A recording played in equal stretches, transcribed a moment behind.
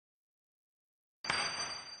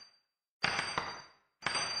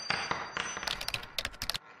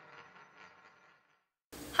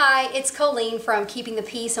Hi, it's Colleen from Keeping the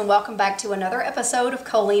Peace, and welcome back to another episode of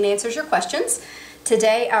Colleen Answers Your Questions.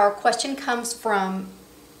 Today our question comes from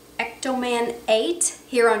Ectoman8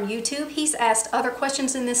 here on YouTube. He's asked other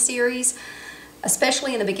questions in this series,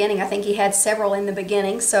 especially in the beginning. I think he had several in the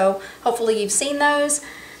beginning, so hopefully you've seen those.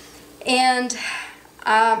 And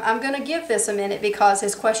I'm going to give this a minute because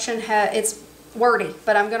his question, it's wordy,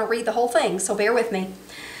 but I'm going to read the whole thing, so bear with me.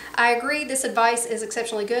 I agree this advice is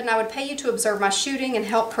exceptionally good, and I would pay you to observe my shooting and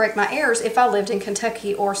help correct my errors if I lived in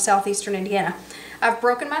Kentucky or southeastern Indiana. I've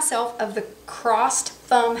broken myself of the crossed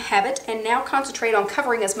thumb habit and now concentrate on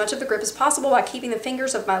covering as much of the grip as possible by keeping the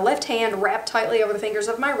fingers of my left hand wrapped tightly over the fingers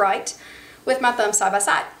of my right with my thumb side by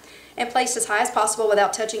side and placed as high as possible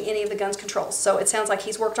without touching any of the gun's controls. So it sounds like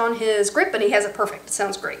he's worked on his grip and he has it perfect. It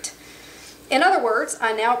sounds great. In other words,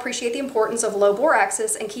 I now appreciate the importance of low bore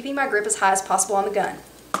axis and keeping my grip as high as possible on the gun.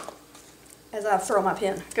 As I throw my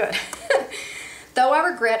pen. Good. Though I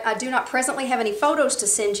regret I do not presently have any photos to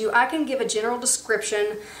send you, I can give a general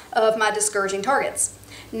description of my discouraging targets.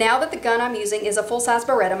 Now that the gun I'm using is a full-size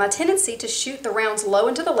Beretta, my tendency to shoot the rounds low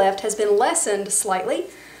and to the left has been lessened slightly,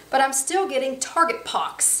 but I'm still getting target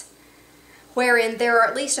pox, wherein there are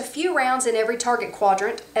at least a few rounds in every target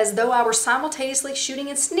quadrant, as though I were simultaneously shooting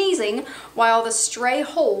and sneezing while the stray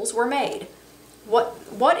holes were made.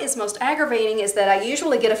 What is most aggravating is that I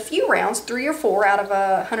usually get a few rounds, 3 or 4 out of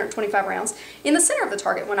 125 rounds, in the center of the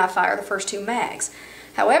target when I fire the first 2 mags.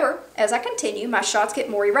 However, as I continue, my shots get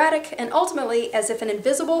more erratic and ultimately as if an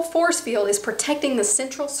invisible force field is protecting the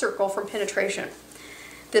central circle from penetration.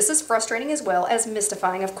 This is frustrating as well as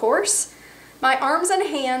mystifying, of course. My arms and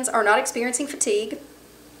hands are not experiencing fatigue.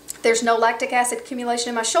 There's no lactic acid accumulation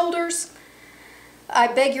in my shoulders. I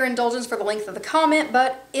beg your indulgence for the length of the comment,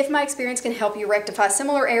 but if my experience can help you rectify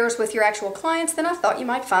similar errors with your actual clients, then I thought you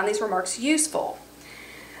might find these remarks useful.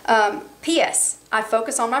 P.S. I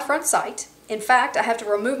focus on my front sight. In fact, I have to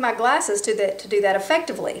remove my glasses to do that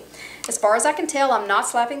effectively. As far as I can tell, I'm not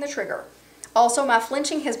slapping the trigger. Also, my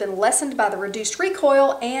flinching has been lessened by the reduced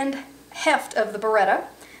recoil and heft of the Beretta,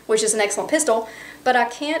 which is an excellent pistol, but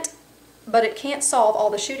it can't solve all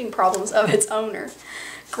the shooting problems of its owner.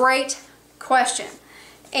 Great question.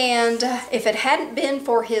 And if it hadn't been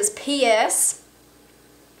for his PS,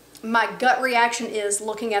 my gut reaction is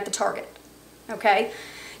looking at the target. Okay?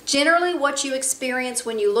 Generally, what you experience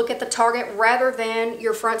when you look at the target rather than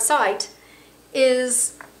your front sight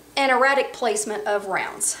is an erratic placement of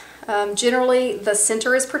rounds. Generally, the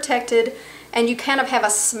center is protected and you kind of have a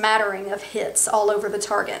smattering of hits all over the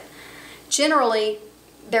target. Generally,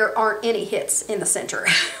 there aren't any hits in the center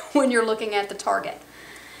when you're looking at the target.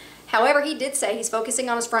 However, he did say he's focusing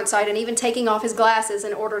on his front sight and even taking off his glasses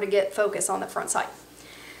in order to get focus on the front sight.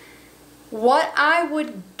 What I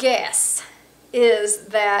would guess is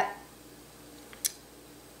that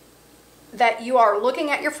you are looking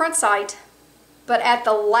at your front sight, but at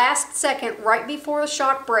the last second, right before the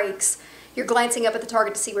shot breaks, you're glancing up at the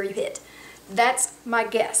target to see where you hit. That's my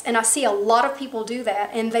guess. And I see a lot of people do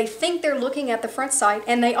that, and they think they're looking at the front sight,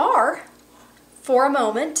 and they are for a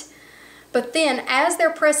moment. But then, as they're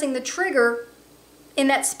pressing the trigger, in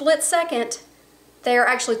that split second, they are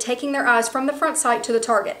actually taking their eyes from the front sight to the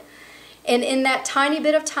target. And in that tiny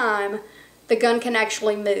bit of time, the gun can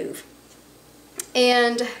actually move.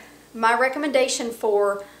 And my recommendation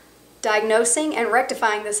for diagnosing and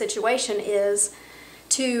rectifying the situation is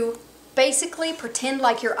to basically pretend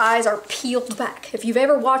like your eyes are peeled back. If you've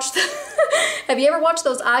ever watched have you ever watched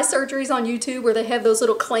those eye surgeries on YouTube where they have those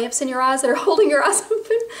little clamps in your eyes that are holding your eyes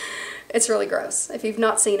open? It's really gross. If you've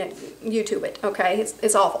not seen it, YouTube it, okay?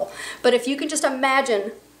 It's awful. But if you can just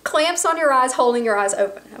imagine clamps on your eyes holding your eyes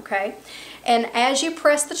open, okay? And as you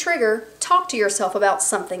press the trigger, talk to yourself about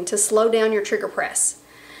something to slow down your trigger press.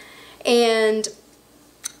 And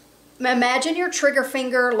imagine your trigger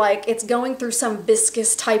finger like it's going through some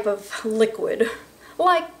viscous type of liquid,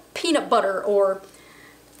 like peanut butter or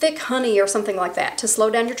thick honey or something like that, to slow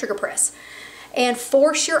down your trigger press. And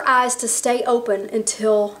force your eyes to stay open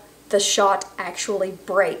until the shot actually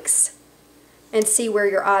breaks, and see where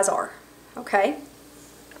your eyes are, okay?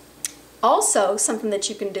 Also, something that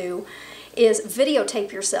you can do is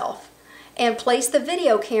videotape yourself and place the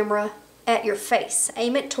video camera at your face.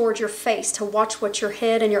 Aim it towards your face to watch what your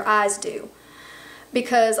head and your eyes do.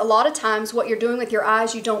 Because a lot of times what you're doing with your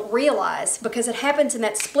eyes you don't realize, because it happens in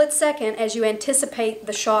that split second as you anticipate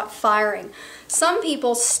the shot firing. Some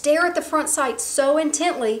people stare at the front sight so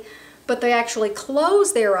intently, but they actually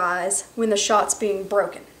close their eyes when the shot's being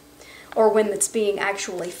broken or when it's being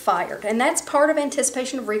actually fired. And that's part of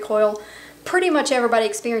anticipation of recoil. Pretty much everybody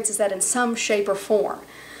experiences that in some shape or form.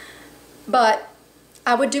 But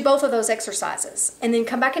I would do both of those exercises and then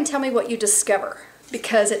come back and tell me what you discover,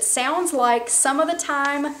 because it sounds like some of the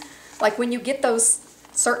time, like when you get those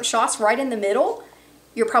certain shots right in the middle,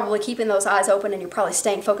 you're probably keeping those eyes open and you're probably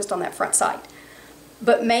staying focused on that front sight.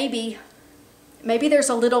 But maybe there's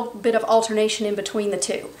a little bit of alternation in between the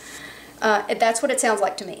two. That's what it sounds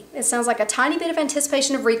like to me. It sounds like a tiny bit of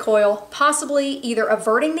anticipation of recoil, possibly either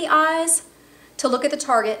averting the eyes to look at the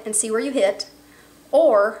target and see where you hit,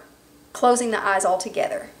 or closing the eyes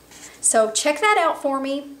altogether. So check that out for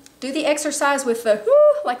me. Do the exercise with the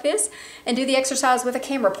whoo, like this, and do the exercise with a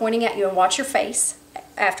camera pointing at you, and watch your face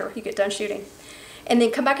after you get done shooting. And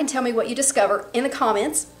then come back and tell me what you discover in the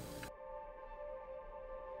comments.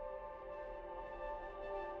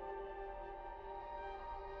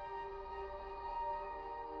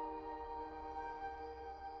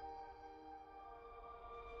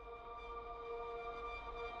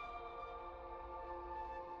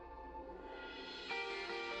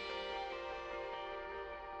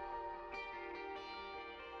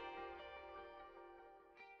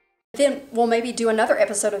 Then we'll maybe do another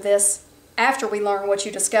episode of this after we learn what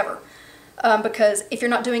you discover. Because if you're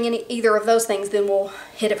not doing either of those things, then we'll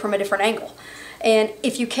hit it from a different angle. And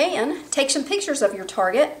if you can, take some pictures of your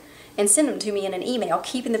target and send them to me in an email,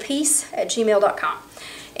 keepingthepeace@gmail.com.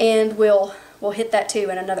 And we'll hit that too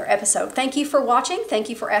in another episode. Thank you for watching. Thank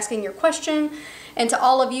you for asking your question. And to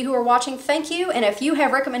all of you who are watching, thank you. And if you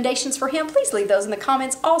have recommendations for him, please leave those in the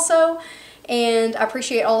comments also. And I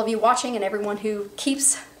appreciate all of you watching and everyone who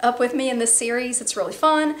keeps up with me in this series. It's really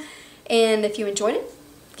fun. And if you enjoyed it,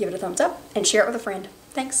 give it a thumbs up and share it with a friend.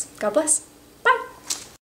 Thanks. God bless.